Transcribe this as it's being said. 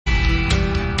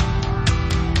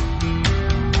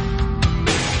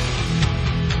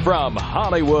From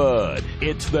Hollywood,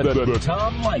 it's the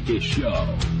Tom Leykis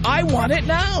Show. I want it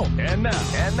now. And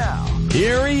now,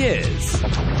 here he is,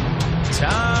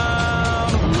 Tom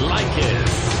Leykis.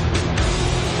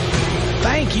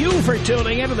 Thank you for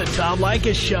tuning into the Tom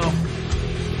Leykis Show.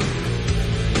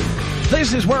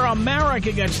 This is where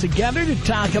America gets together to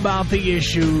talk about the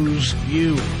issues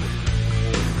you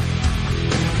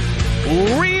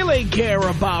really care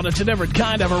about. It's a different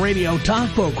kind of a radio talk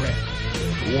program.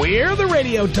 We're the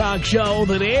radio talk show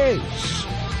that is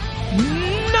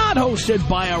not hosted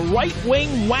by a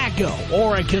right-wing wacko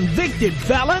or a convicted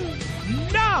felon.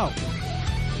 No!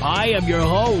 I am your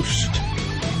host.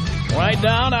 Write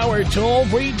down our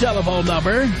toll-free telephone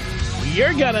number.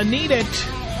 You're gonna need it.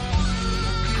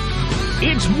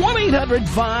 It's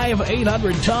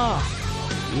 1-800-5800-TOM.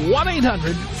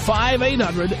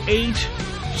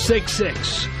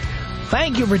 1-800-5800-866.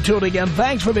 Thank you for tuning in.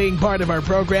 Thanks for being part of our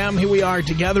program. Here we are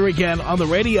together again on the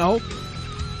radio.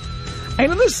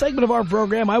 And in this segment of our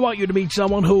program, I want you to meet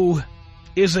someone who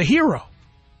is a hero.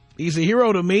 He's a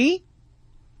hero to me.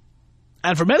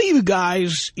 And for many of you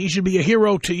guys, he should be a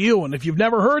hero to you. And if you've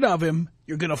never heard of him,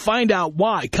 you're going to find out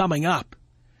why coming up.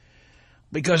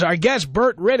 Because our guest,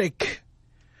 Bert Riddick,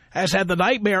 has had the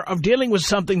nightmare of dealing with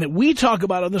something that we talk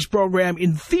about on this program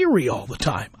in theory all the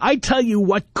time. I tell you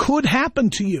what could happen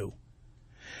to you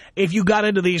if you got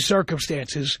into these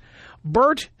circumstances.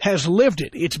 Bert has lived it.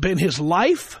 It's been his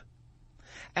life.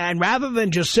 And rather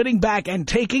than just sitting back and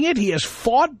taking it, he has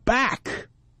fought back.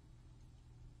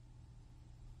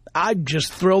 I'm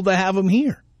just thrilled to have him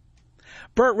here.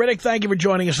 Bert Riddick, thank you for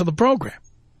joining us on the program.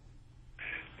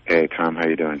 Hey, Tom, how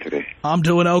you doing today? I'm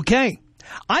doing okay.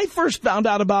 I first found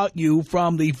out about you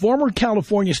from the former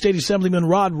California State Assemblyman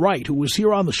Rod Wright, who was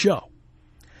here on the show.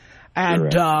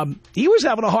 And he was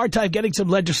having a hard time getting some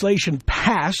legislation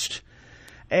passed.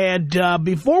 And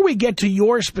before we get to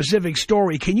your specific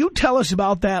story, can you tell us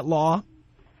about that law?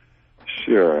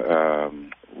 Sure.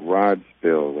 Rod's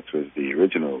bill, which was the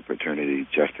original Paternity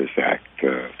Justice Act,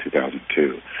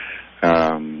 2002,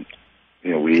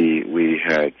 we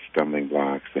had stumbling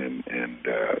blocks and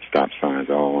stop signs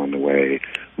all along the way,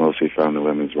 mostly from the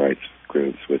women's rights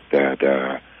groups with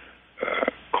that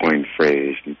coined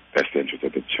phrase, best interest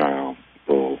of the child,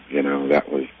 bull. That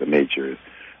was the major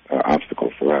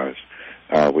obstacle for us.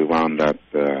 We wound up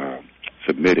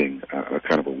submitting a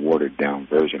kind of a watered-down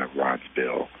version of Rod's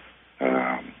bill.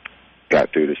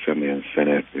 Got through the Assembly and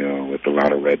Senate, with a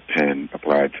lot of red pen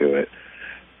applied to it.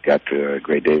 Got to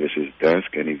Gray Davis's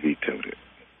desk, and he vetoed it.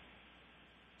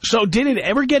 So did it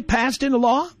ever get passed into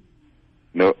law?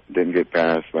 No, didn't get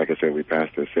passed. Like I said, we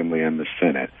passed the Assembly and the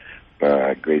Senate.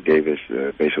 Gray Davis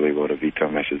basically wrote a veto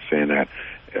message saying that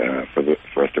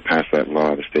for us to pass that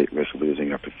law, the state risks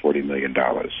losing up to $40 million.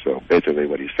 So basically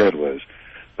what he said was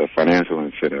the financial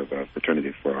incentive of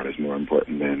paternity fraud is more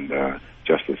important than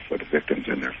justice for the victims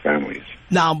and their families.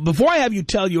 Now, before I have you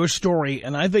tell your story,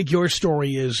 and I think your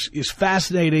story is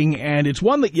fascinating, and it's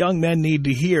one that young men need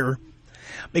to hear,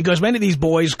 because many of these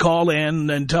boys call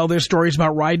in and tell their stories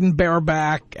about riding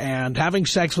bareback and having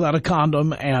sex without a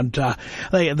condom, and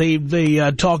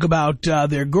they talk about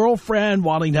their girlfriend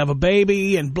wanting to have a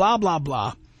baby and blah, blah,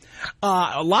 blah.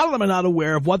 A lot of them are not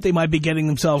aware of what they might be getting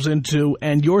themselves into,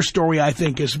 and your story, I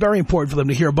think, is very important for them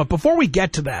to hear. But before we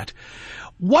get to that,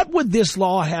 what would this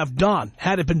law have done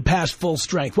had it been passed full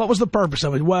strength? What was the purpose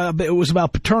of it? Well, it was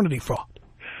about paternity fraud.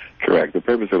 Correct. The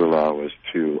purpose of the law was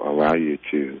to allow you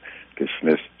to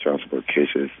dismiss child support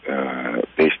cases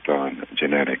based on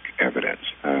genetic evidence.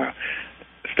 The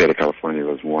state of California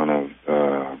was one of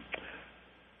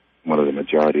the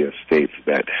majority of states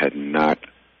that had not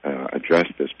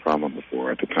addressed this problem before.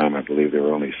 At the time, I believe there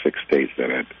were only 6 states that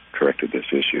had corrected this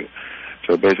issue.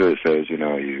 So basically it says,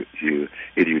 you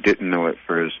either you didn't know it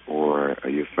first, or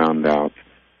you found out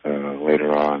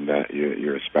later on that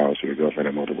your spouse or your girlfriend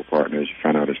had multiple partners. You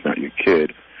found out it's not your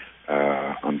kid.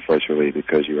 Unfortunately,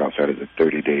 because you're outside of the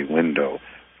 30-day window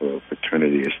for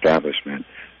paternity establishment,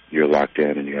 you're locked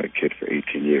in and you had a kid for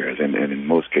 18 years. And in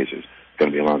most cases, it's going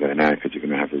to be longer than that because you're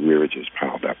going to have arrearages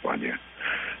piled up on you.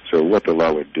 So what the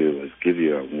law would do is give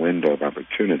you a window of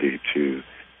opportunity to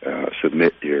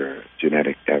submit your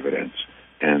genetic evidence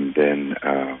and then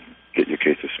get your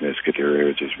case dismissed, get your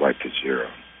arrearages wiped to zero.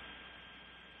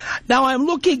 Now, I'm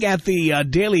looking at the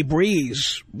Daily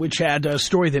Breeze, which had a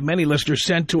story that many listeners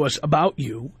sent to us about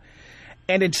you.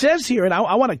 And it says here, and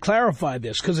I want to clarify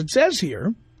this, because it says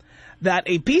here that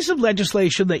a piece of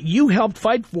legislation that you helped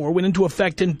fight for went into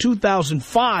effect in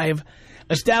 2005,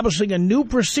 establishing a new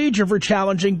procedure for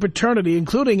challenging paternity,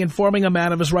 including informing a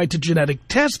man of his right to genetic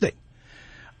testing.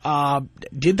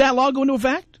 Did that law go into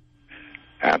effect?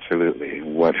 Absolutely.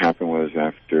 What happened was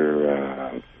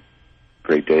after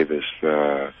Greg Davis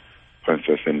punched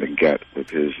us in the gut with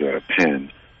his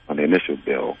pen on the initial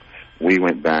bill, we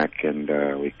went back and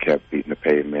we kept beating the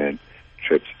pavement,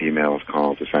 trips, emails,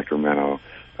 calls to Sacramento,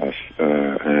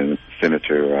 and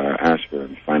Senator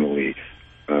Ashburn finally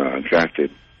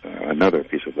drafted another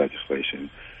piece of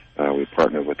legislation. We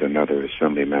partnered with another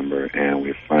assembly member, and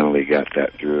we finally got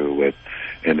that through with,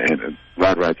 and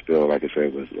Rod Wright's bill, like I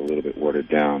said, was a little bit watered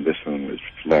down. This one was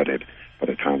flooded by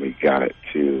the time we got it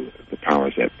to the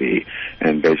powers that be.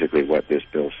 And basically what this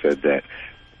bill said that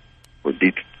for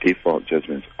default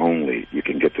judgments only, you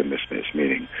can get them dismissed,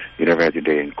 meaning you never had your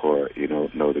day in court, you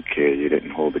don't know the kid, you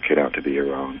didn't hold the kid out to be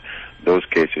your own. Those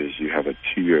cases, you have a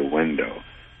 2-year window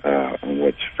on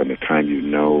which, from the time you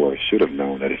know or should have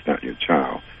known that it's not your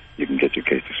child, you can get your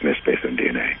case dismissed based on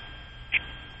DNA.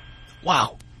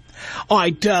 Wow. All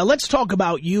right, let's talk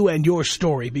about you and your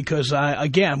story because,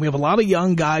 again, we have a lot of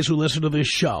young guys who listen to this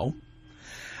show.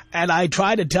 And I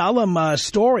try to tell them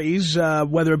stories,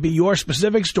 whether it be your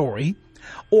specific story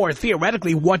or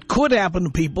theoretically what could happen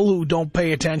to people who don't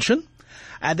pay attention.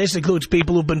 And this includes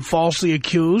people who've been falsely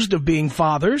accused of being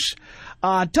fathers.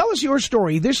 Tell us your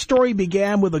story. This story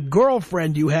began with a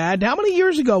girlfriend you had. How many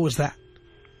years ago was that?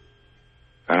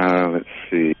 Let's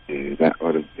see. That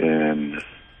would have been,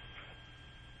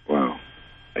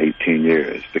 18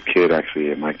 years. The kid actually,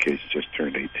 in my case, just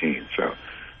turned 18. So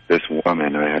this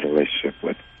woman I had a relationship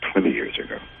with 20 years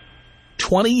ago.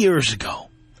 20 years ago.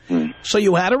 So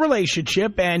you had a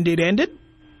relationship and it ended?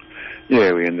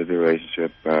 Yeah, we ended the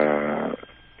relationship.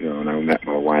 When I met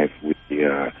my wife, we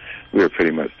were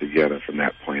pretty much together from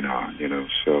that point on,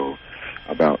 So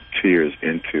about 2 years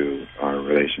into our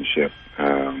relationship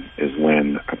is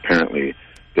when apparently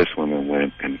this woman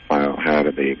went and had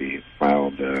a baby,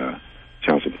 filed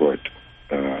child support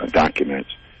documents,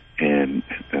 and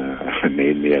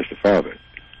made me as the father.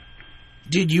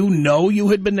 Did you know you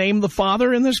had been named the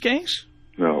father in this case?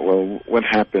 No. Well, what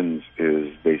happens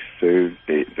is they serve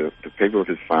the paperwork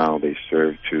is filed. They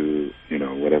serve to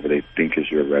whatever they think is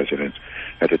your residence.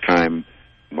 At the time,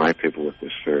 my paperwork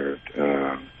was served.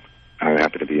 I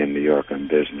happened to be in New York on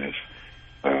business.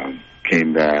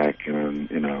 Came back, and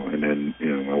then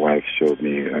my wife showed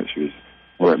me. We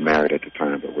weren't married at the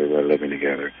time, but we were living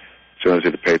together. So I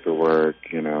did the paperwork,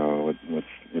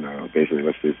 basically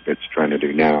what's this bitch trying to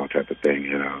do now type of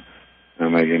thing, And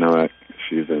I'm like, what?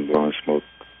 She's been blowing smoke,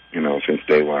 since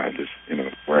day one. Just,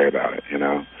 worry about it,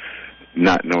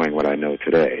 Not knowing what I know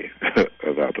today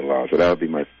about the law. So that would be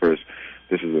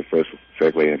this is the first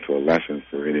segue into a lesson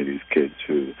for any of these kids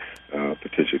who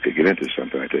potentially could get into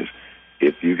something like this.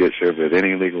 If you get served with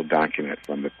any legal document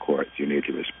from the courts, you need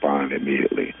to respond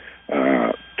immediately.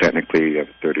 Technically, you have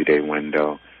a 30-day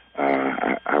window.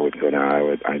 I would go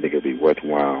down. I think it would be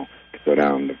worthwhile to go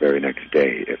down the very next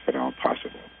day, if at all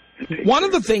possible. One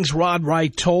of the things Rod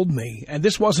Wright told me, and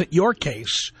this wasn't your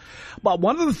case, but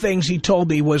one of the things he told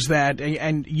me was that,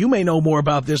 and you may know more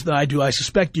about this than I do, I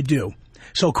suspect you do,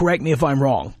 so correct me if I'm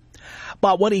wrong.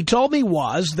 But what he told me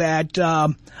was that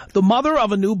the mother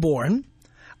of a newborn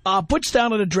puts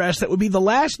down an address that would be the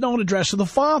last known address of the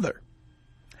father.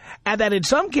 And that in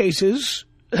some cases,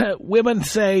 women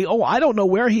say, I don't know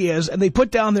where he is, and they put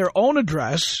down their own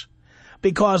address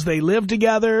because they live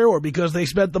together or because they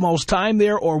spent the most time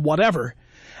there or whatever.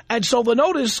 And so the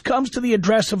notice comes to the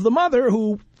address of the mother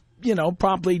who,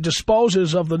 promptly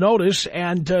disposes of the notice.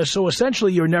 And so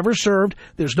essentially you're never served.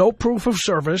 There's no proof of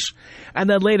service. And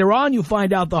then later on you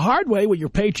find out the hard way when your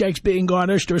paycheck's being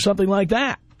garnished or something like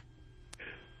that.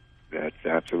 That's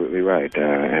absolutely right.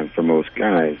 And for most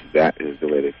guys, that is the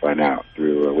way they find out,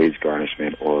 through a wage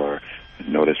garnishment or a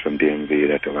notice from DMV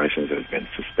that the license has been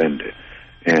suspended.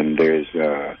 And there's,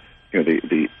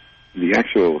 the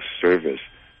actual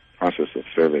process of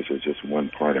service is just one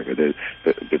part of it.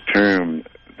 The term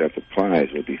that applies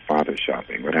would be father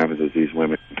shopping. What happens is these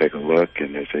women take a look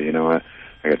and they say, what,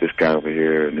 I got this guy over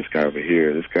here and this guy over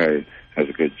here. This guy has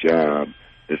a good job.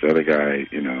 This other guy,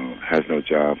 has no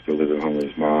job, still lives at home with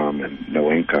his mom and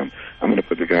no income. I'm going to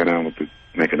put the guy down with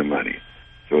making the money.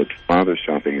 So father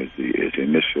shopping is the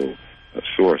initial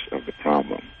source of the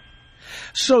problem.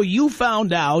 So you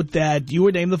found out that you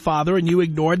were named the father and you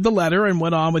ignored the letter and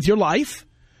went on with your life,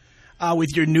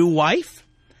 with your new wife.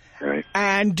 Right.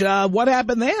 And what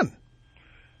happened then?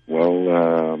 Well,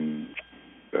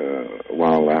 a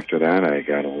while after that, I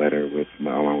got a letter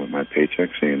along with my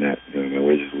paycheck saying that my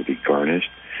wages will be garnished,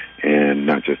 and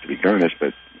not just to be garnished,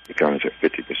 but garnished at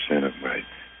 50% of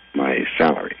my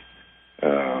salary.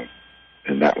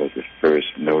 And that was the first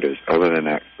notice, other than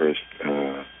that first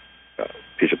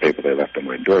piece of paper they left on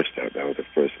my doorstep. That was the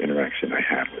first interaction I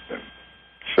had with them.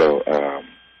 So,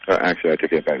 actually, I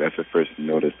take it back. That's the first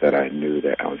notice that I knew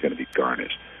that I was going to be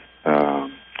garnished.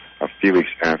 A few weeks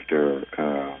after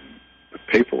the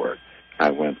paperwork,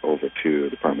 I went over to the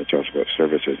Department of Child Support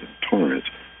Services in Torrance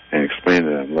and explained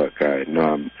to them, look, I know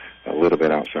I'm a little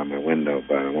bit outside my window,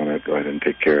 but I want to go ahead and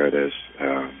take care of this.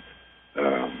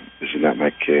 This is not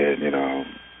my kid,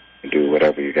 do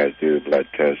whatever you guys do, blood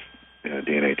test,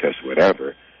 DNA test,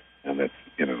 whatever, and let's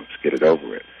get it over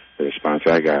with. The response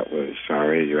I got was,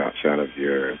 sorry, you're outside of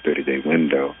your 30-day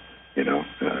window,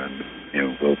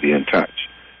 we'll be in touch.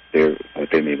 What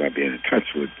they mean by being in touch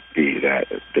would be that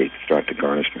they'd start the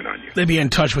garnishment on you. They'd be in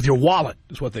touch with your wallet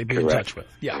is what they'd be Correct. in touch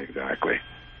with. Yeah. Exactly.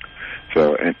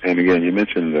 So, and again, you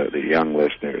mentioned the young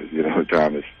listeners.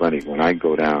 Tom, it's funny. When I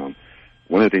go down,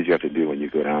 one of the things you have to do when you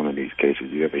go down on these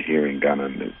cases, you have a hearing down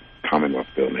in the Commonwealth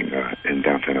Building in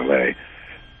downtown L.A.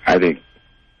 I think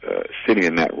sitting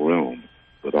in that room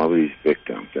with all these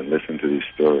victims and listening to these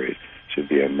stories should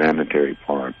be a mandatory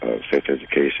part of sex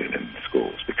education in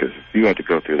schools, because if you have to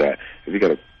go through that, if you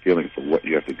got a feeling for what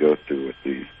you have to go through with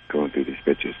going through these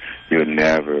bitches, you would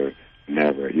never,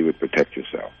 you would protect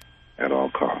yourself at all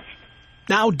costs.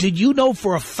 Now, did you know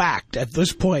for a fact at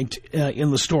this point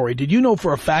in the story, did you know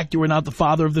for a fact you were not the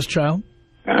father of this child?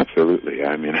 Absolutely.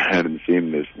 I mean, I hadn't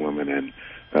seen this woman in,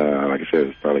 like I said, it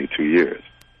was probably 2 years.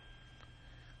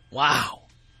 Wow.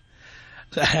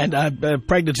 And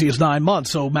pregnancy is 9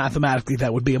 months, so mathematically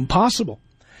that would be impossible.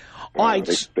 All right.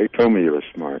 They told me you were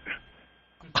smart.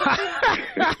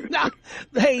 now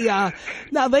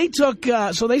they took,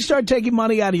 so they started taking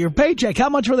money out of your paycheck. How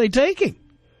much were they taking?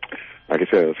 Like I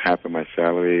said, it was half of my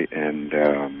salary, and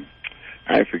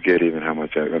I forget even how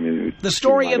much. The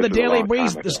story in the Daily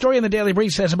Breeze. The story in the Daily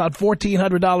Breeze says about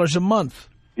 $1,400 a month.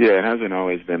 Yeah, it hasn't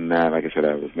always been that. Like I said,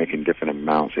 I was making different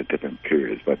amounts at different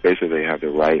periods, but basically they have the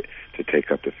right to take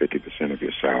up to 50% of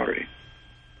your salary.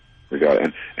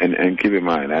 And keep in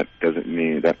mind, that doesn't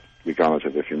mean that regardless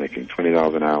of if you're making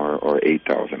 $20 an hour or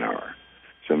 $8 an hour.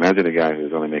 So imagine a guy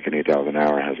who's only making $8 an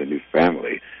hour has a new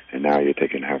family, and now you're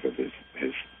taking half of his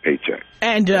paycheck.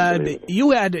 And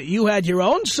you had your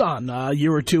own son a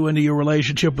year or two into your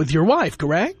relationship with your wife,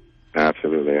 correct?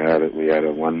 Absolutely. We had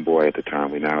one boy at the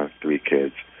time. We now have 3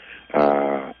 kids.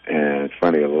 And it's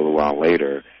funny, a little while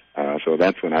later, so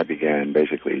that's when I began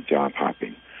basically job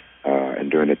hopping.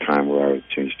 And during the time where I would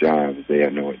change jobs, they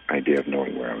had no idea of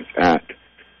knowing where I was at.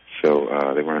 So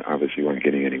they obviously weren't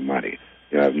getting any money.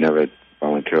 I've never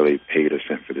voluntarily paid a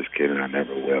cent for this kid, and I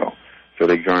never will. So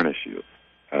they garnish you.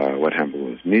 What happened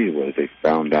with me was they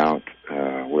found out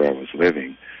where I was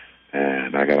living,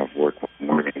 and I got off work one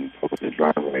morning, pulled the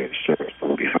driveway, the sheriff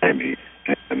pulled behind me,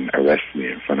 and arrested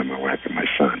me in front of my wife and my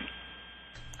son.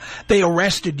 They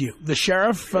arrested you. The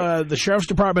sheriff's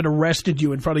department arrested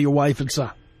you in front of your wife and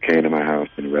son. Came to my house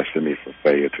and arrested me for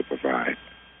failure to provide.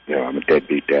 I'm a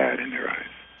deadbeat dad in their eyes.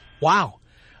 Wow.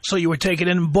 So you were taken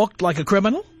in and booked like a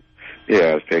criminal?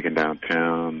 Yeah, I was taken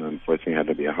downtown. Unfortunately, it had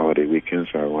to be a holiday weekend,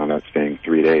 so I wound up staying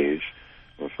 3 days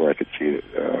before I could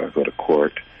go to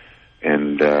court.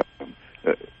 And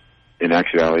in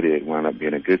actuality, it wound up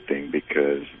being a good thing,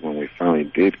 because when we finally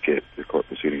did get the court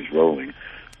proceedings rolling,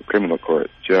 the criminal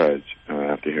court judge,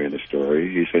 after hearing the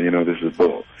story, he said, this is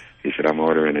bull. He said, I'm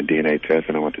ordering a DNA test,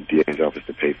 and I want the DA's office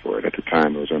to pay for it. At the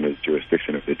time, it was under the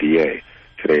jurisdiction of the DA.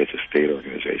 Today, it's a state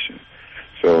organization.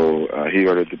 So he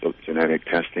ordered the genetic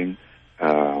testing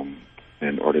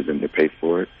and ordered them to pay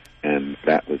for it, and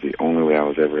that was the only way I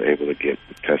was ever able to get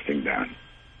the testing done.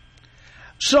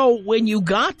 So when you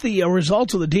got the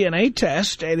results of the DNA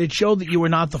test and it showed that you were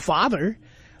not the father,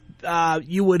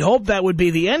 you would hope that would be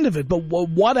the end of it. But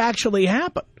what actually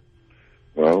happened?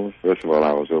 Well, first of all,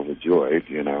 I was overjoyed,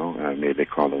 they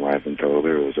called the wife and told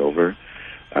her it was over.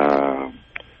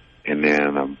 And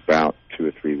then about 2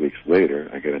 or 3 weeks later,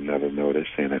 I get another notice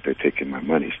saying that they're taking my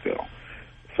money still.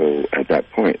 So at that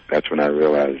point, that's when I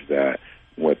realized that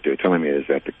what they're telling me is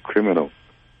that the criminal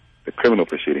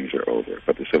proceedings are over,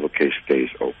 but the civil case stays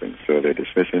open. So they're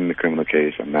dismissing the criminal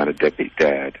case. I'm not a deadbeat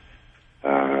dad.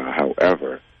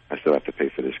 However, I still have to pay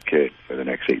for this kid for the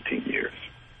next 18 years.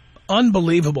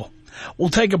 Unbelievable. We'll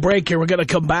take a break here. We're going to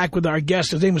come back with our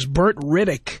guest. His name is Bert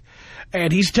Riddick,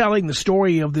 and he's telling the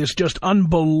story of this just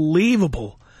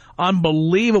unbelievable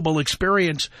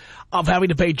experience of having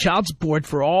to pay child support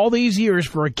for all these years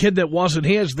for a kid that wasn't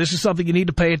his. This is something you need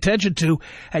to pay attention to,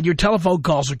 and your telephone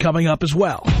calls are coming up as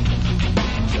well.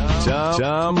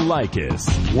 Tom Leykis.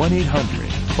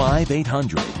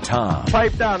 1-800-5800-TOM.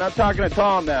 Pipe down. I'm talking to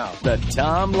Tom now. The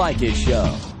Tom Leykis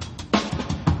Show.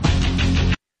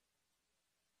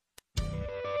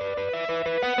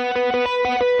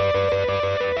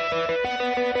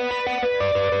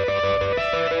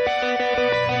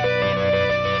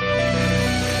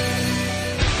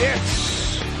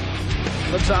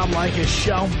 the Tom Leykis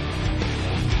Show.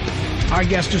 Our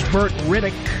guest is Bert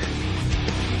Riddick,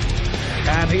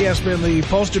 and he has been the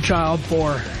poster child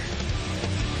for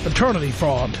paternity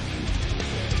fraud.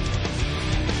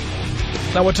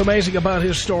 Now, what's amazing about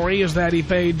his story is that he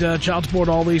paid child support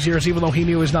all these years, even though he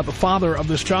knew he's not the father of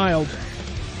this child.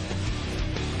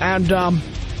 And, all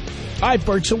right,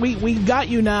 Bert, so we got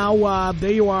you now.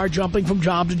 There you are, jumping from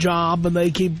job to job, and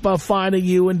they keep finding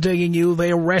you and digging you.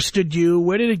 They arrested you.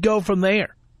 Where did it go from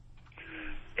there?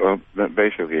 Well,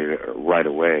 basically, right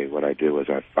away, what I did was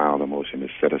I filed a motion to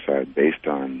set aside based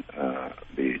on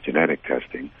the genetic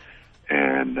testing,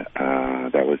 and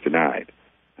that was denied.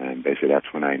 And basically, that's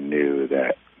when I knew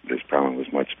that this problem was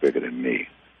much bigger than me.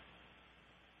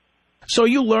 So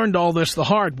you learned all this the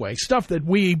hard way, stuff that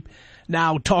we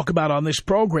now talk about on this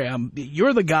program.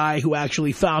 You're the guy who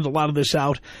actually found a lot of this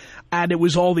out, and it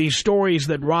was all these stories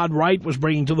that Rod Wright was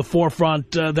bringing to the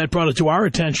forefront that brought it to our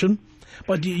attention.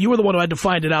 But you were the one who had to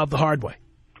find it out the hard way.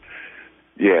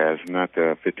 Yeah, it's not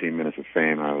the 15 minutes of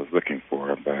fame I was looking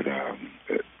for, but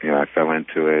I fell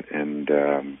into it, and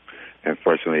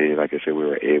fortunately, like I said, we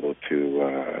were able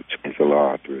to change the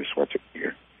law through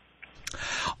Schwarzenegger.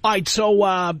 All right,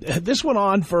 so this went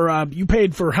on for, you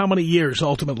paid for how many years,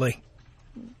 ultimately?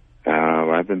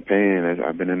 I've been paying,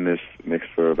 I've been in this mix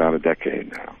for about a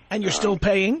decade now. And you're still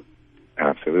paying?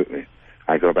 Absolutely.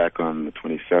 I go back on the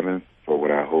 27th for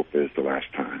what I hope is the last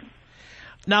time.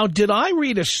 Now, did I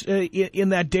read in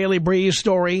that Daily Breeze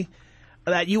story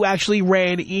that you actually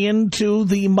ran into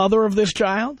the mother of this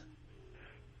child?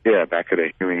 Yeah, back at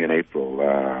a hearing in April,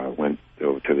 went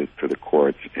over to the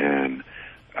courts, and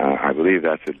I believe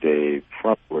that's the day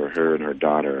where her and her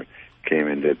daughter came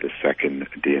and did the second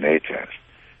DNA test.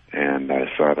 And I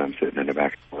saw them sitting in the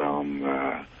back of the room,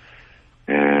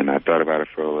 and I thought about it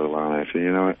for a little while, and I said,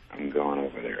 you know what, I'm going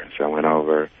over there. So I went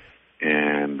over,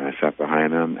 and I sat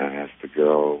behind them, and I asked the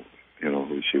girl,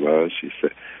 who she was.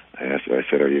 I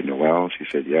said, are you Noelle? She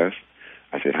said, yes.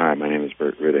 I said, hi, my name is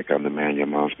Bert Riddick. I'm the man your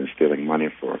mom's been stealing money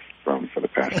from for the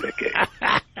past decade.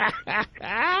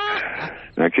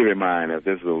 Now, keep in mind, if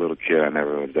this was a little kid, I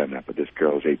never would have done that. But this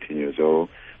girl is 18 years old.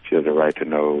 She has the right to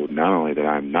know not only that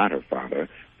I'm not her father,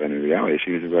 but in reality,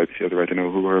 she has the right to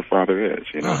know who her father is.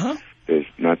 There's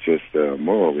not just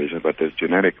moral reasons, but there's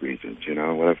genetic reasons.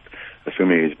 What if,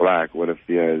 assuming he's black, what if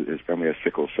his family has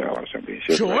sickle cell or something?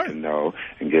 She has the right to know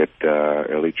and get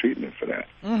early treatment for that.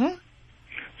 Mm-hmm.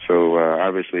 So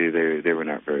obviously they were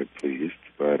not very pleased,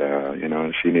 but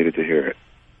she needed to hear it.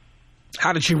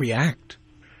 How did she react?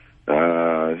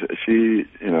 She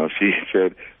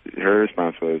said her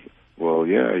response was, well,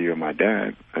 yeah, you're my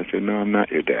dad. I said, no, I'm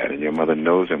not your dad, and your mother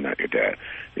knows I'm not your dad.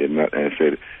 And I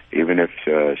said, even if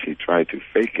she tried to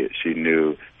fake it, she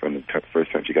knew from the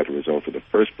first time she got the results of the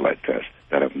first blood test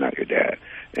that I'm not your dad.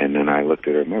 And then I looked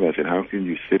at her mother. I said, how can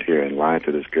you sit here and lie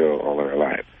to this girl all her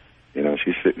life?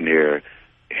 She's sitting here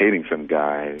hating some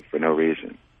guy for no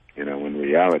reason. When in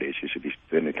reality, she should be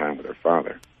spending time with her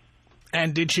father.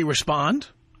 And did she respond?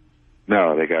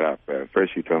 No, they got up.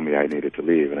 First, she told me I needed to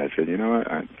leave, and I said, you know what?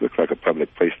 It looks like a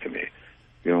public place to me.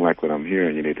 If you don't like what I'm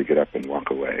hearing, you need to get up and walk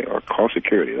away, or call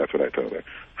security. That's what I told her.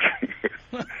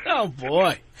 Oh,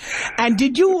 boy. And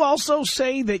did you also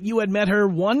say that you had met her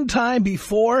one time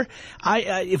before?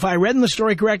 If I read in the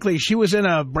story correctly, she was in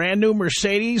a brand-new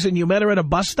Mercedes, and you met her at a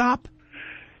bus stop?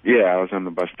 Yeah, I was on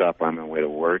the bus stop on my way to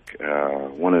work.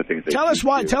 One of the things Tell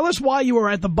us why you were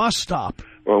at the bus stop.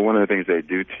 Well, one of the things they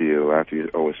do to you after you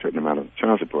owe a certain amount of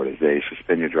child support is they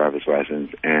suspend your driver's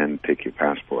license and take your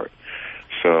passport.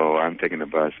 So I'm taking the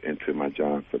bus into my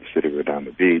job for the city. We're down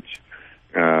the beach.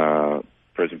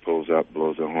 Person pulls up,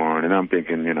 blows a horn, and I'm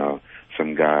thinking,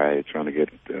 some guy trying to get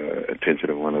attention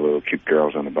of one of the little cute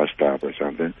girls on the bus stop or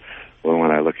something. Well,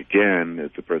 when I look again,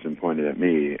 it's the person pointed at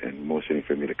me and motioning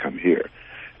for me to come here.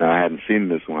 Now, I hadn't seen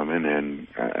this woman, and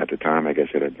at the time, I guess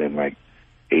it had been like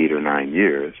 8 or 9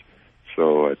 years.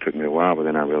 So it took me a while, but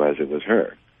then I realized it was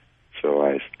her. So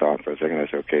I stopped for a second. I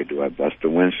said, okay, do I bust the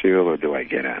windshield or do I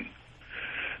get in?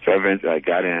 So eventually I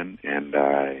got in, and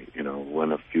I,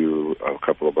 went a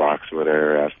couple of blocks with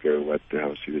her, asked her what the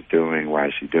hell she was doing, why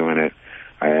is she doing it.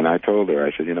 And I told her,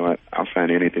 I said, you know what, I'll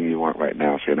sign anything you want right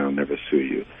now, saying I'll never sue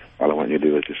you. All I want you to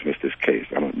do is dismiss this case.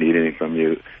 I don't need anything from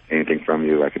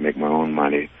you. I can make my own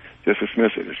money. Just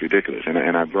dismiss it. It's ridiculous. And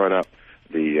I brought up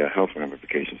the health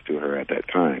ramifications to her at that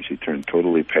time. She turned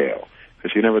totally pale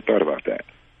because she never thought about that.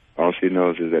 All she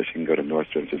knows is that she can go to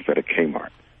Nordstrom's instead of Kmart.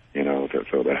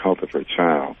 So the health of her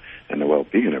child and the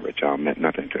well-being of her child meant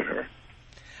nothing to her.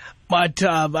 But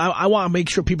I want to make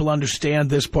sure people understand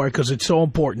this part because it's so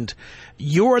important.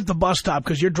 You're at the bus stop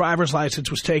because your driver's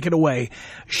license was taken away.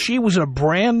 She was in a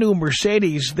brand-new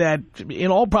Mercedes that,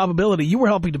 in all probability, you were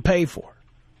helping to pay for.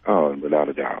 Oh, without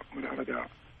a doubt, without a doubt.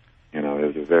 You know, it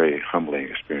was a very humbling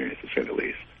experience, to say the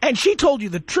least. And she told you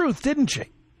the truth, didn't she?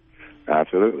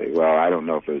 Absolutely. Well, I don't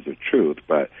know if it was the truth,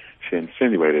 but she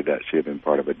insinuated that she had been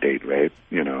part of a date rape,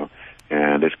 you know,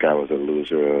 and this guy was a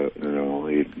loser, you know,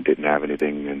 he didn't have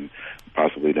anything and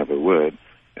possibly never would.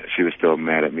 She was still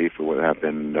mad at me for what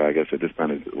happened, I guess at this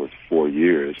point it was 4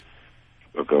 years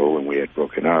ago when we had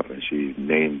broken up, and she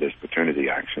named this paternity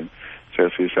action. So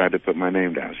she decided to put my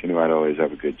name down. She knew I'd always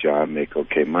have a good job, make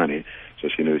okay money, so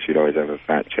she knew she'd always have a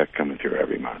fat check coming to her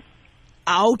every month.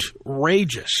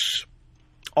 Outrageous.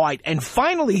 All right, and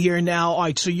finally here now, all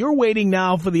right, so you're waiting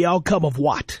now for the outcome of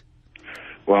what?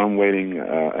 Well, I'm waiting.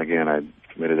 Again, I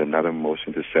submitted another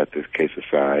motion to set this case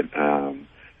aside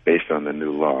based on the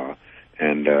new law.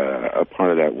 And a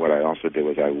part of that, what I also did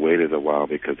was I waited a while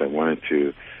because I wanted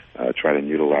to try to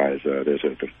utilize, there's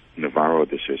a Navarro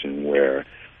decision where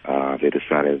they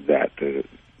decided that the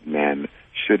man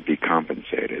should be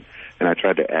compensated. And I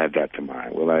tried to add that to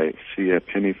mine. Will I see a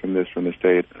penny from this from the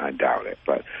state? I doubt it.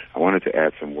 But I wanted to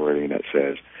add some wording that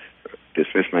says,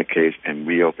 dismiss my case and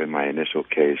reopen my initial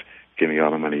case. Give me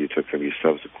all the money you took from me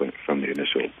subsequent from the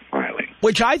initial filing.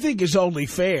 Which I think is only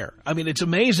fair. I mean, it's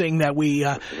amazing that we,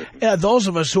 those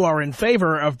of us who are in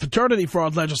favor of paternity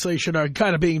fraud legislation are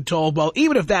kind of being told, well,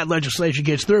 even if that legislation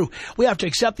gets through, we have to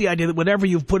accept the idea that whatever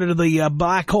you've put into the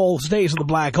black hole stays in the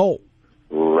black hole.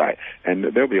 Right. And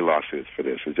there'll be lawsuits for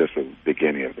this. It's just the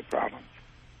beginning of the problem.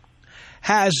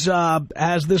 Has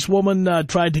this woman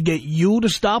tried to get you to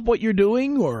stop what you're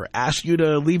doing or ask you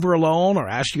to leave her alone or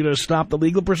ask you to stop the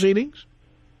legal proceedings?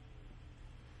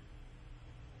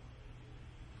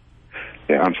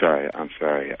 Yeah, I'm sorry.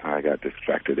 I got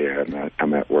distracted there.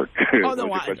 I'm at work. Oh,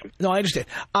 no, I understand.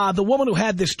 The woman who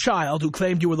had this child, who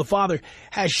claimed you were the father,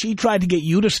 has she tried to get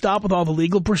you to stop with all the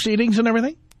legal proceedings and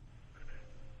everything?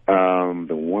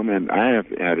 The woman, I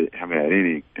haven't had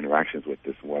any interactions with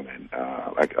this woman,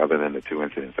 like other than the 2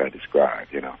 incidents I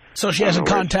described, you know. So she hasn't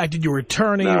contacted your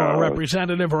attorney or a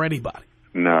representative or anybody?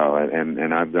 No,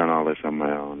 and I've done all this on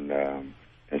my own, and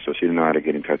so she didn't know how to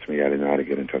get in touch with me. I didn't know how to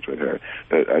get in touch with her.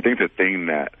 But I think the thing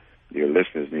that your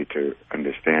listeners need to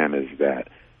understand is that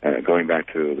going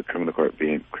back to the criminal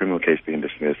case being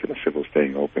dismissed and the civil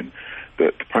staying open,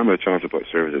 the Department of Child Support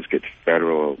Services gets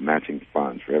federal matching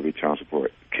funds for every child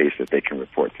support case that they can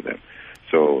report to them.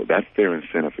 So that's their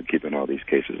incentive for keeping all these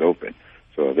cases open.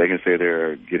 So if they can say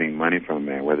they're getting money from a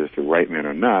man, whether it's the right man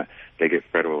or not, they get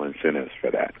federal incentives for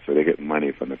that. So they get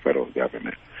money from the federal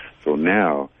government. So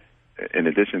now, in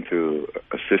addition to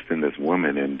assisting this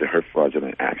woman in her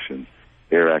fraudulent actions,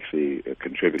 they're actually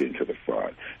contributing to the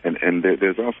fraud. And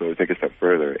there's also, take a step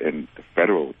further, in the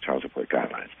federal child support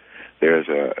guidelines, there's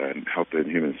Health and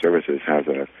Human Services has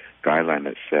a guideline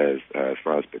that says, as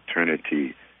far as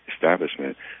paternity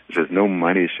establishment, it says no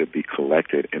money should be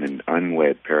collected in an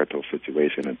unwed parental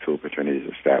situation until paternity is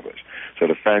established. So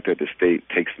the fact that the state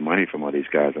takes money from all these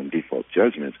guys on default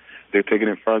judgments, they're taking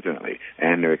it fraudulently,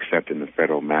 and they're accepting the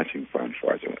federal matching fund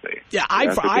fraudulently. Yeah,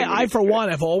 I for one,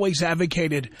 have always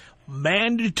advocated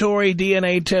mandatory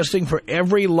DNA testing for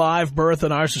every live birth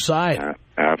in our society.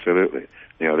 Absolutely.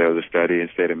 You know, there was a study in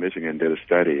the state of Michigan did a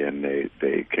study, and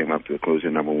they came up to the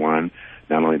conclusion, number one,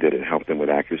 not only did it help them with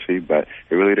accuracy, but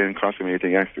it really didn't cost them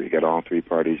anything extra. You got all three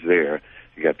parties there.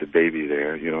 You got the baby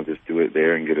there. You know, just do it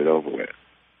there and get it over with.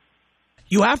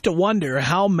 You have to wonder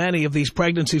how many of these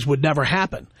pregnancies would never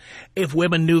happen if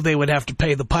women knew they would have to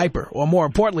pay the piper, or more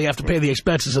importantly, have to pay the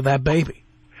expenses of that baby.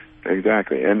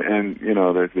 Exactly. And you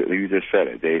know, you just said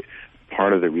it.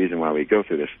 Part of the reason why we go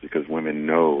through this is because women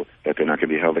know that they're not going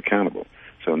to be held accountable.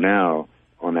 So now,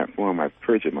 on that form, I've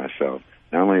perjured myself.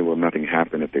 Not only will nothing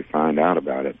happen if they find out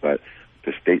about it, but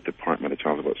the State Department of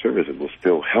Child Support Services will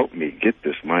still help me get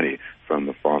this money from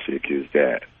the falsely accused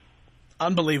dad.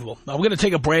 Unbelievable. Now, we're going to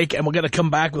take a break, and we're going to come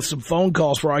back with some phone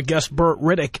calls for our guest, Burt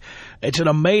Riddick. It's an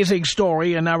amazing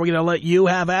story, and now we're going to let you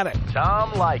have at it.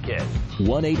 Tom Leykis.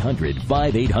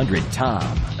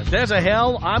 1-800-5800-TOM. If there's a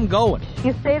hell, I'm going.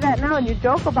 You say that now, and you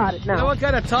joke about it now. You know what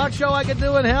kind of talk show I could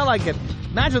do in hell? I could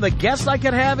imagine the guests I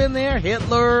could have in there.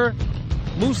 Hitler,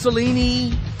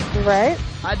 Mussolini. Right.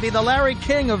 I'd be the Larry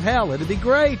King of hell. It'd be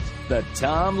great. The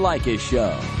Tom Leykis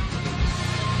Show.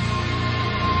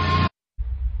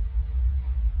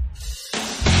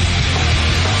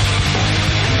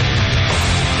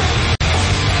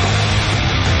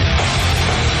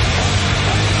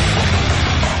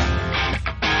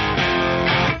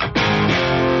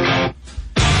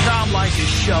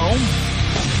 Leykis Show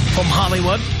from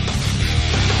Hollywood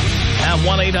at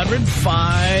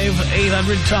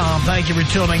 1-800-5800-TOM. Thank you for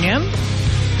tuning in.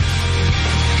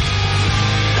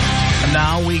 And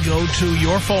now we go to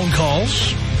your phone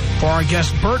calls for our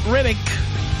guest, Bert Riddick,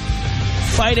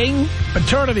 fighting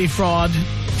paternity fraud.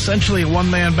 Essentially a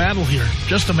one-man battle here.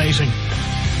 Just amazing.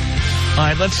 All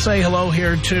right, let's say hello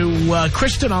here to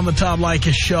Kristen on the Tom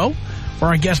Leykis Show for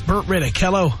our guest, Bert Riddick.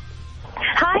 Hello.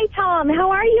 Hi, Tom.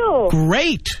 How are you?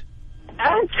 Great.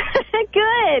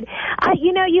 Good.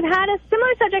 You know, you've had a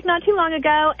similar subject not too long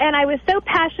ago, and I was so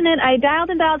passionate. I dialed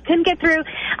and dialed, couldn't get through.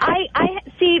 I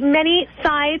see many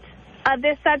sides of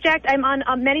this subject. I'm on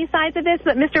many sides of this,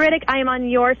 but Mr. Riddick, I am on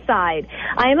your side.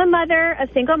 I am a mother, a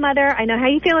single mother. I know how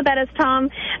you feel about us, Tom.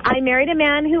 I married a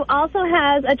man who also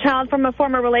has a child from a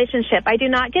former relationship. I do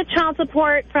not get child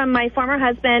support from my former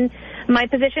husband. My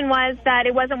position was that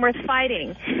it wasn't worth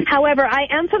fighting. However, I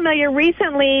am familiar.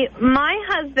 Recently, my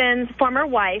husband's former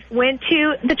wife went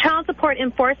to the Child Support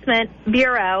Enforcement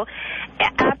Bureau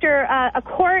after a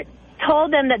court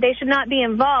told them that they should not be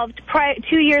involved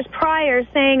 2 years prior,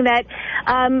 saying that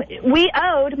we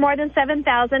owed more than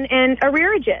 $7,000 in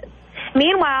arrearages.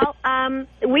 Meanwhile,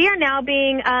 we are now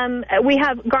being, we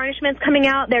have garnishments coming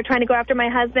out. They're trying to go after my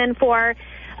husband for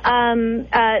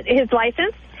his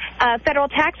license, federal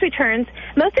tax returns.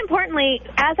 Most importantly,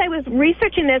 as I was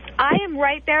researching this, I am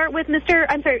right there with Mr.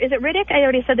 I'm sorry, is it Riddick? I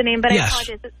already said the name, but yes. I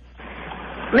apologize.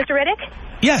 Mr. Riddick?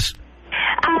 Yes.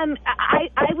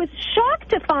 I was shocked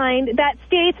to find that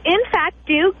states, in fact,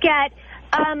 do get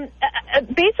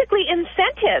basically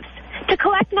incentives to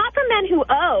collect not from men who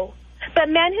owe, but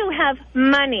men who have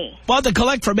money. Well, to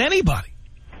collect from anybody.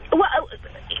 Well,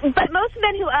 but most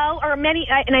men who owe, or many,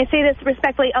 and I say this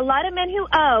respectfully, a lot of men who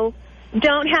owe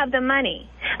don't have the money.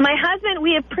 My husband,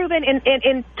 we have proven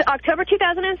in October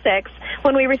 2006,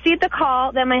 when we received the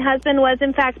call that my husband was,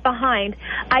 in fact, behind,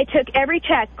 I took every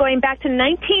check going back to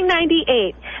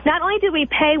 1998. Not only did we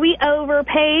pay, we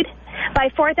overpaid by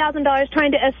 $4,000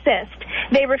 trying to assist.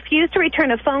 They refused to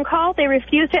return a phone call. They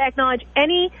refused to acknowledge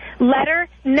any letter,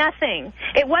 nothing.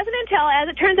 It wasn't until, as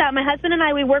it turns out, my husband and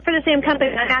I, we work for the same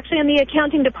company. I'm actually in the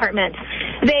accounting department.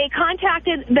 They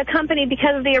contacted the company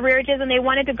because of the arrearages, and they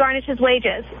wanted to garnish his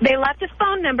wages. They left his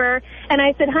phone number, and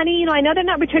I said, honey, you know, I know they're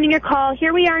not returning your call.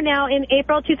 Here we are now in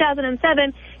April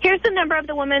 2007. Here's the number of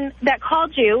the woman that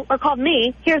called you, or called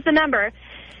me. Here's the number.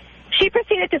 She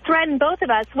proceeded to threaten both of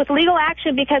us with legal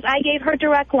action because I gave her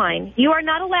direct line. You are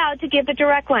not allowed to give the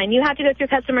direct line. You have to go through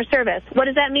customer service. What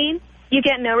does that mean? You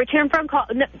get no return from call.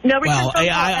 No return from call.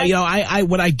 You know,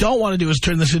 what I don't want to do is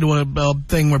turn this into a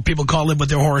thing where people call in with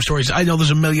their horror stories. I know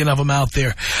there's a million of them out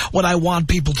there. What I want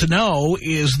people to know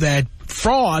is that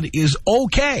fraud is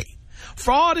okay.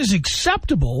 Fraud is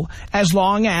acceptable as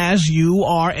long as you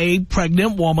are a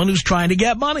pregnant woman who's trying to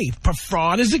get money.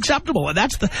 Fraud is acceptable. And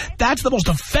that's the most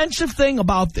offensive thing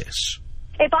about this.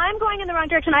 If I'm going in the wrong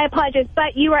direction, I apologize,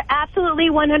 but you are absolutely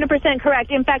 100%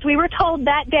 correct. In fact, we were told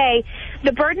that day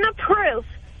the burden of proof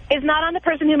is not on the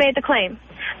person who made the claim.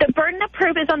 The burden of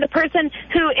proof is on the person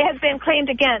who has been claimed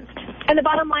against. And the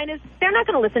bottom line is they're not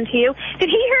going to listen to you. Did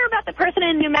he hear about the person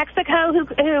in New Mexico who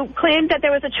claimed that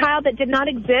there was a child that did not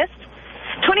exist?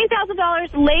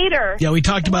 $20,000 later. Yeah, we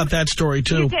talked about that story,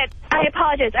 too. You did. I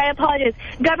apologize.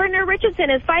 Governor Richardson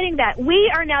is fighting that. We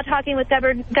are now talking with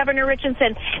Governor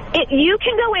Richardson. You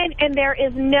can go in, and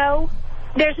there's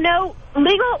no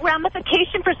legal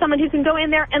ramification for someone who can go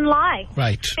in there and lie.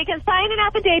 Right. They can sign an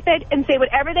affidavit and say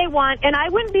whatever they want, and I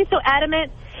wouldn't be so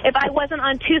adamant if I wasn't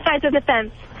on two sides of the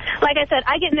fence. Like I said,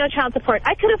 I get no child support.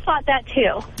 I could have fought that,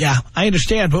 too. Yeah, I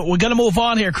understand, but we're going to move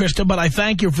on here, Krista, but I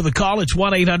thank you for the call. It's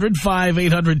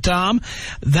 1-800-5800-TOM.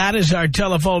 That is our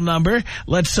telephone number.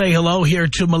 Let's say hello here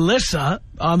to Melissa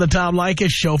on the Tom Leykis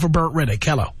Show for Bert Riddick.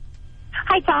 Hello.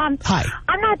 Hi, Tom. Hi.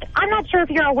 I'm not sure if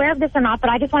you're aware of this or not,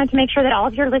 but I just wanted to make sure that all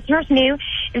of your listeners knew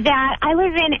that I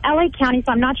live in L.A. County,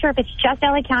 so I'm not sure if it's just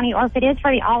L.A. County or if it is for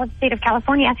the all of the state of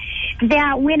California,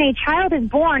 that when a child is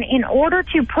born, in order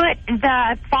to put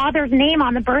the father's name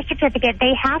on the birth certificate,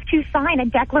 they have to sign a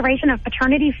declaration of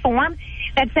paternity form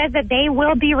that says that they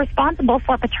will be responsible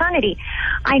for paternity.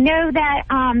 I know that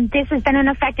this has been in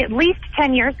effect at least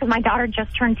 10 years because my daughter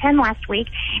just turned 10 last week,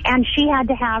 and she had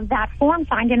to have that form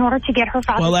signed in order to get her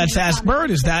father's name. Well, let's ask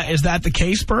Bert. Is that the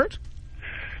case, Bert?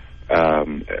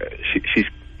 She's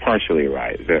partially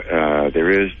right.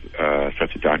 There is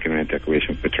such a document,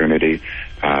 declaration of paternity.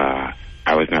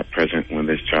 I was not present when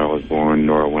this child was born,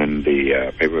 nor when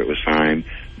the paperwork was signed,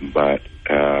 but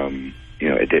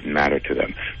it didn't matter to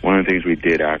them. One of the things we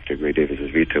did after Gray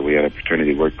Davis's veto, we had a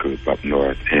paternity work group up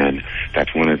north, and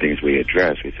that's one of the things we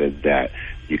addressed. We said that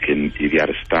you got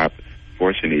to stop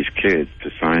forcing these kids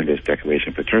to sign this declaration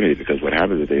of paternity, because what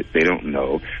happens is they don't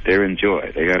know. They're in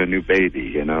joy. They got a new baby,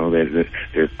 you know.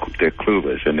 They're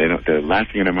clueless, and they don't. The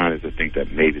last thing in their mind is to think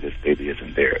that maybe this baby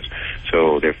isn't theirs.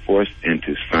 So they're forced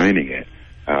into signing it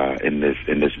in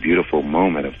this beautiful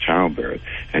moment of childbirth,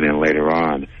 and then later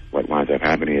on, what winds up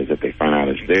happening is that they find out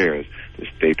it's theirs. The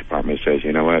State Department says,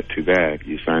 you know what? Too bad.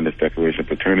 You signed this declaration of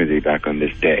paternity back on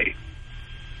this day.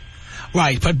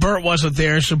 Right, but Bert wasn't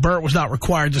there, so Bert was not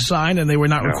required to sign, and they were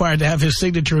not required to have his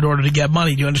signature in order to get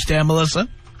money. Do you understand, Melissa?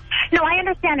 No, I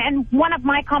understand, and one of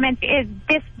my comments is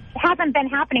this hasn't been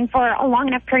happening for a long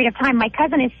enough period of time. My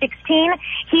cousin is 16.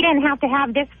 He didn't have to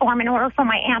have this form in order for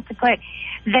my aunt to put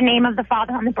the name of the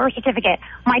father on the birth certificate.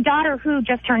 My daughter, who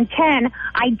just turned 10,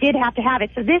 I did have to have it.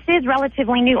 So this is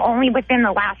relatively new, only within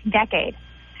the last decade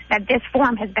that this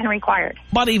form has been required.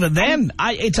 But even then,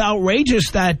 it's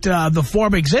outrageous that the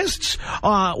form exists,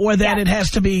 or that it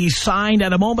has to be signed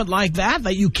at a moment like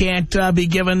that you can't be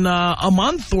given a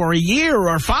month or a year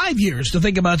or 5 years to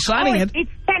think about signing it.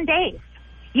 It's 10 days.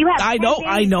 You have I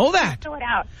know that. To fill it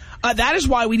out. That is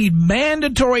why we need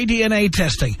mandatory DNA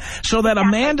testing, so that a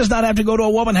man does not have to go to a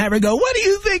woman and have her go, what do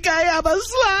you think I am, a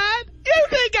slut? You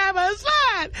think I'm a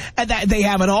slut? And they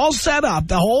have it all set up.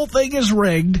 The whole thing is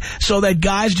rigged so that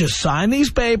guys just sign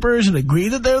these papers and agree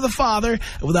that they're the father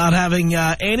without having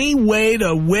any way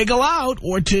to wiggle out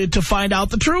or to find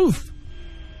out the truth.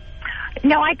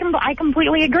 No, I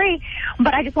completely agree.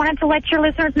 But I just wanted to let your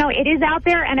listeners know it is out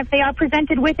there, and if they are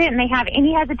presented with it and they have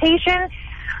any hesitation,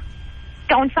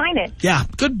 don't sign it. Yeah,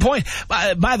 good point.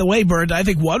 By the way, Bert, I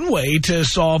think one way to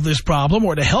solve this problem,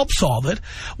 or to help solve it,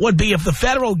 would be if the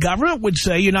federal government would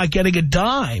say you're not getting a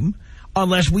dime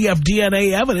unless we have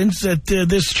DNA evidence that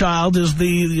this child is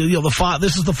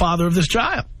this is the father of this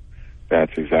child.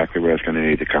 That's exactly where it's going to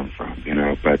need to come from, you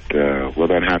know. But will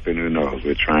that happen? Who knows?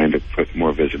 We're trying to put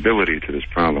more visibility to this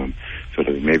problem so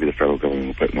that maybe the federal government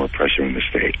will put more pressure on the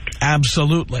state.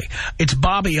 Absolutely. It's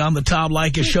Bobby on the Tom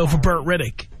Leykis Show for Bert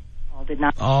Riddick.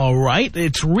 All right.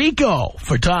 It's Rico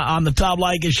on the Tom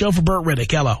Leykis Show for Bert Riddick.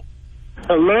 Hello.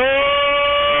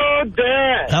 Hello,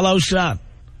 Dad. Hello, son.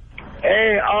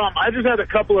 Hey, I just had a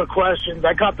couple of questions.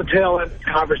 I caught the tail end of the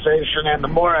conversation, and the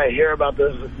more I hear about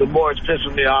this, the more it's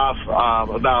pissing me off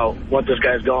about what this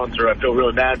guy's going through. I feel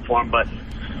really bad for him. But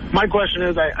my question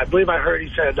is, I believe I heard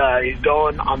he said he's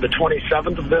going on the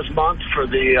 27th of this month for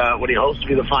the what he hopes to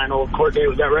be the final court date.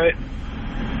 Was that right?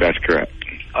 That's correct.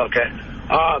 Okay.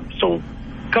 So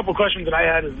a couple questions that I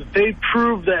had is, if they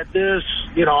prove that this,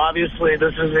 you know, obviously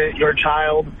this isn't your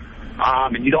child,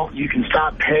 and you can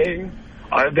stop paying,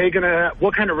 are they going to,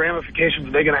 what kind of ramifications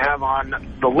are they going to have on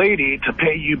the lady to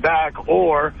pay you back,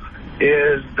 or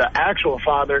is the actual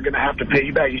father going to have to pay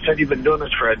you back? You said you've been doing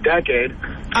this for a decade.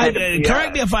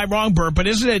 Correct me if I'm wrong, Bert, but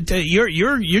isn't it,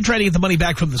 you're trying to get the money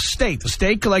back from the state. The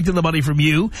state collected the money from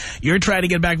you. You're trying to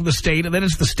get it back from the state, and then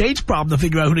it's the state's problem to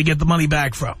figure out who to get the money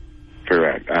back from.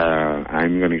 Correct.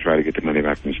 I'm going to try to get the money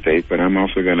back from the state, but I'm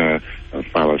also going to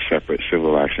file a separate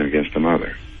civil action against the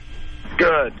mother.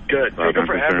 Good. I'm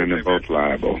concerned they're both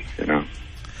liable, you know.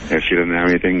 If she doesn't have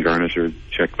anything, garnish her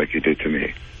check like you did to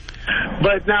me.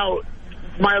 But now,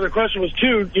 my other question was,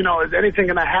 too, you know, is anything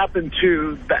going to happen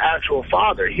to the actual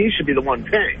father? He should be the one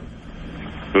paying.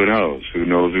 Who knows? Who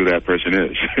knows who that person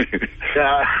is? Yeah,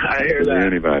 I hear that.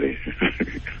 Anybody.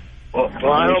 Well,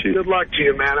 I hope good luck to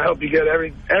you, man. I hope you get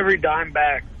every dime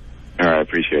back. All right, I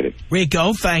appreciate it.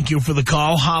 Rico, thank you for the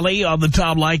call. Holly on the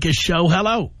Tom Leykis Show.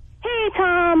 Hello. Hey,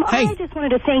 Tom. Hey. I just wanted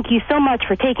to thank you so much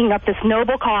for taking up this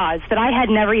noble cause that I had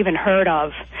never even heard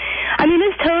of. I mean,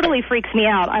 this totally freaks me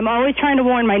out. I'm always trying to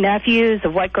warn my nephews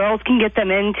of what girls can get them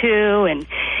into and,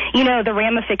 you know, the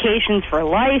ramifications for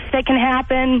life that can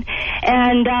happen.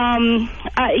 And,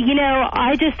 you know,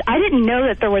 I didn't know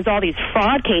that there was all these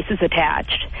fraud cases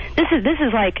attached.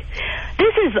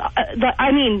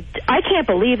 I mean, I can't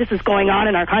believe this is going on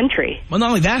in our country. Well, not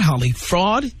only that, Holly,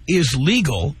 fraud is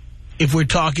legal if we're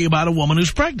talking about a woman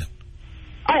who's pregnant.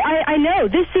 I know.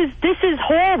 This is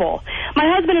horrible. My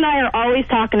husband and I are always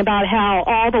talking about how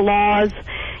all the laws,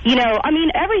 you know, I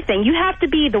mean, everything. You have to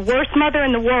be the worst mother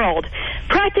in the world,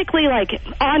 practically like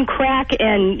on crack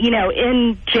and, you know,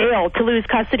 in jail to lose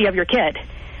custody of your kid.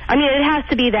 I mean, it has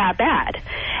to be that bad.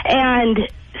 And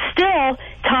still,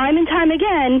 time and time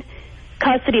again,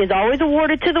 custody is always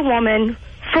awarded to the woman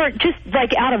for just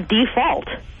like out of default.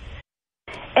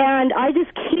 And I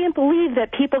just can't believe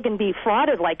that people can be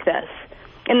frauded like this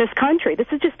in this country. This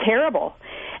is just terrible.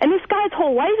 And this guy's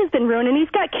whole life has been ruined, and he's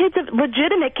got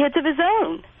legitimate kids of his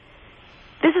own.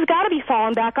 This has got to be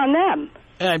falling back on them.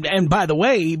 And by the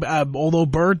way, although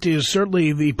Bert is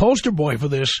certainly the poster boy for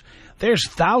this, There's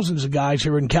thousands of guys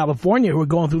here in California who are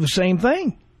going through the same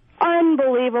thing.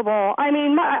 Unbelievable. I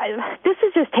mean, this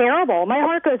is just terrible. My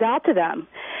heart goes out to them.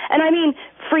 And, I mean,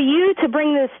 for you to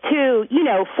bring this to,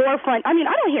 forefront, I mean,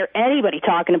 I don't hear anybody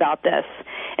talking about this.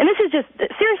 And this is just,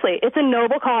 seriously, it's a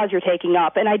noble cause you're taking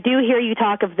up. And I do hear you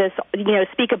talk of this,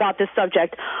 speak about this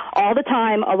subject all the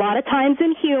time, a lot of times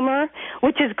in humor,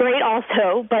 which is great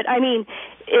also. But, I mean,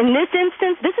 in this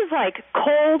instance, this is like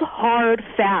cold, hard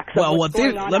facts. Well,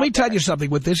 let me tell you something.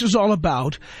 What this is all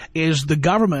about is the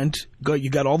government. You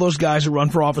got all those guys who run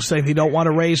for office saying they don't want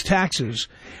to raise taxes.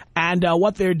 And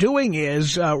what they're doing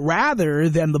is, rather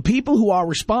than the people who are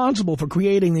responsible for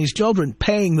creating these children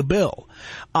paying the bill,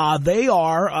 they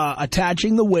are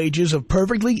attaching the wages of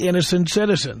perfectly innocent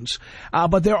citizens.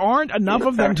 But there aren't enough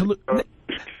of them to...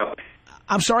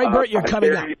 I'm sorry, Bert, you're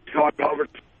cutting out.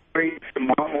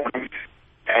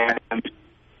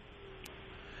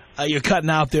 You're cutting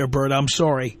out there, Bert. I'm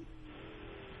sorry.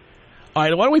 All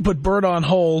right, why don't we put Bert on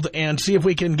hold and see if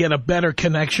we can get a better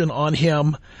connection on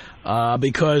him,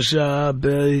 because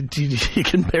you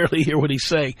can barely hear what he's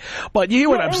saying. But you hear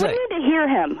what I'm saying. We need to hear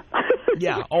him.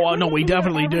 Yeah. Oh, no, we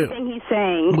definitely do. Everything he's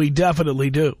saying. We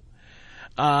definitely do.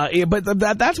 But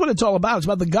that's what it's all about. It's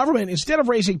about the government, instead of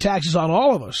raising taxes on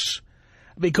all of us,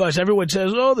 because everyone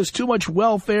says, oh, there's too much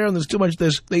welfare and there's too much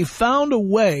this. They found a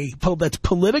way that's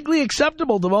politically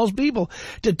acceptable to most people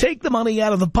to take the money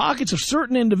out of the pockets of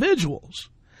certain individuals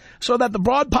so that the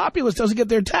broad populace doesn't get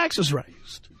their taxes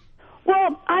raised.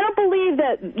 Well, I don't believe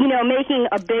that, making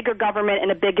a bigger government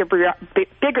and a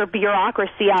bigger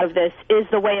bureaucracy out of this is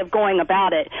the way of going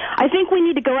about it. I think we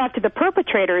need to go after the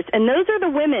perpetrators, and those are the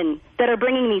women that are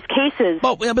bringing these cases.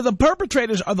 But the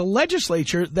perpetrators are the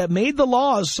legislature that made the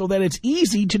laws so that it's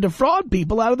easy to defraud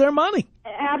people out of their money.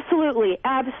 Absolutely,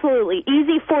 absolutely.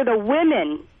 Easy for the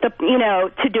women,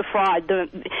 to defraud. There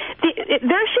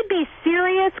should be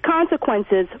serious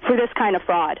consequences for this kind of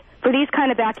fraud, for these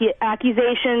kind of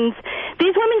accusations.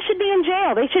 These women should be in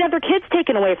jail. They should have their kids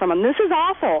taken away from them. This is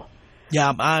awful.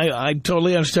 Yeah, I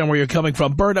totally understand where you're coming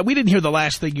from. Bert, we didn't hear the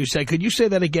last thing you said. Could you say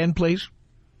that again, please?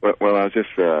 Well, I was just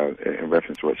in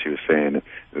reference to what she was saying.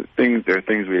 There are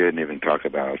things we didn't even talk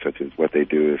about, such as what they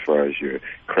do as far as your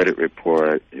credit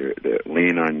report, the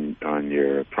lien on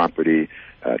your property,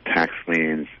 tax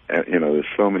liens. There's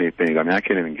so many things. I mean, I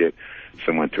can't even get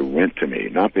someone to rent to me,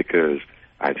 not because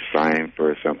I've signed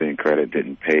for something, credit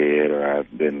didn't pay it, or I've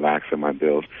been lax on my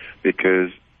bills, because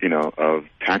of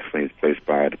tax liens placed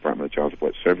by the Department of Child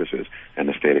Support Services and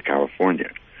the state of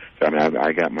California. So I mean,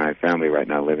 I got my family right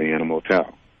now living in a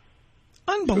motel.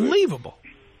 Unbelievable.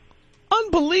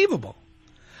 Unbelievable.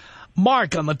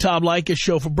 Mark on the Tom Leykis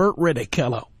show for Bert Riddick.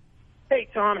 Hello. Hey,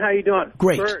 Tom. How you doing?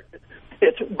 Great.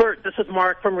 Bert, this is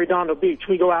Mark from Redondo Beach.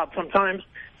 We go out sometimes.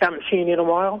 Haven't seen you in a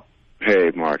while.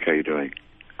 Hey, Mark. How you doing?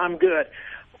 I'm good.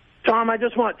 Tom, I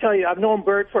just want to tell you, I've known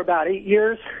Bert for about 8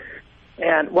 years,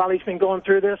 and while he's been going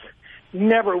through this,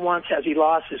 never once has he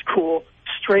lost his cool,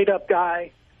 straight-up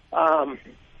guy,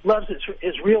 loves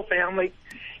his real family.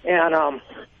 And,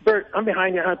 Bert, I'm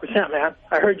behind you 100%, man.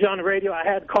 I heard you on the radio. I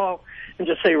had to call and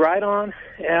just say right on.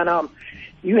 And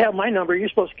you have my number. You're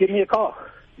supposed to give me a call.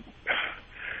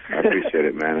 I appreciate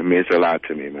it, man. It means a lot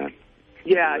to me, man.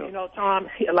 Yeah, Tom,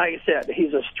 like I said,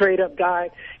 he's a straight-up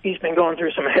guy. He's been going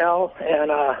through some hell.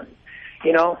 And,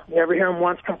 never hear him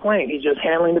once complain. He's just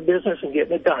handling the business and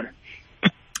getting it done.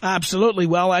 Absolutely.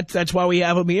 Well, that's why we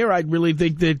have him here. I really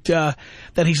think that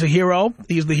he's a hero.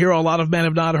 He's the hero a lot of men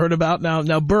have not heard about.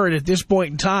 Now, Bert, at this point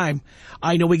in time,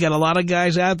 I know we got a lot of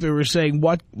guys out there who are saying,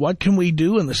 what can we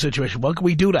do in this situation? What can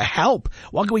we do to help?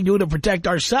 What can we do to protect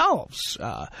ourselves?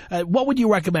 What would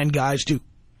you recommend guys do?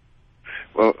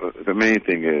 Well, the main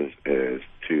thing is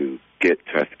to get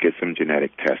some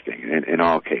genetic testing in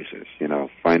all cases.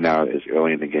 Find out as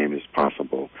early in the game as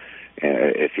possible.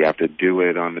 If you have to do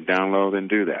it on the down low, then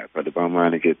do that. But the bottom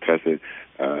line, to get tested,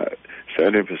 over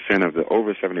 70%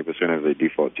 of the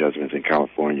default judgments in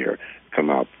California come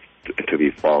out to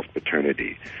be false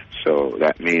paternity. So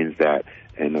that means that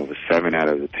in over 7 out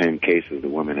of the 10 cases, the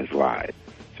woman has lied.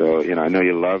 So, I know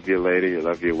you love your lady, you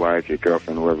love your wife, your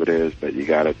girlfriend, whoever it is, but you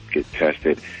got to get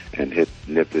tested and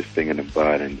nip this thing in the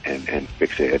bud and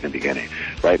fix it at the beginning.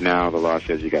 Right now, the law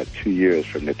says you got 2 years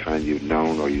from the time you've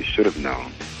known or you should have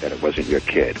known that it wasn't your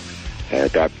kid.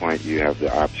 At that point, you have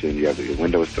the option, your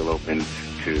window is still open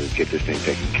to get this thing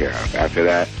taken care of. After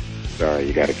that, sorry,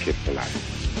 you got a kid for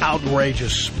life.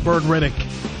 Outrageous. Bert Riddick,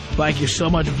 thank you so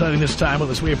much for spending this time with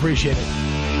us. We appreciate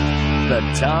it. The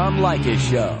Tom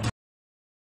Leykis Show.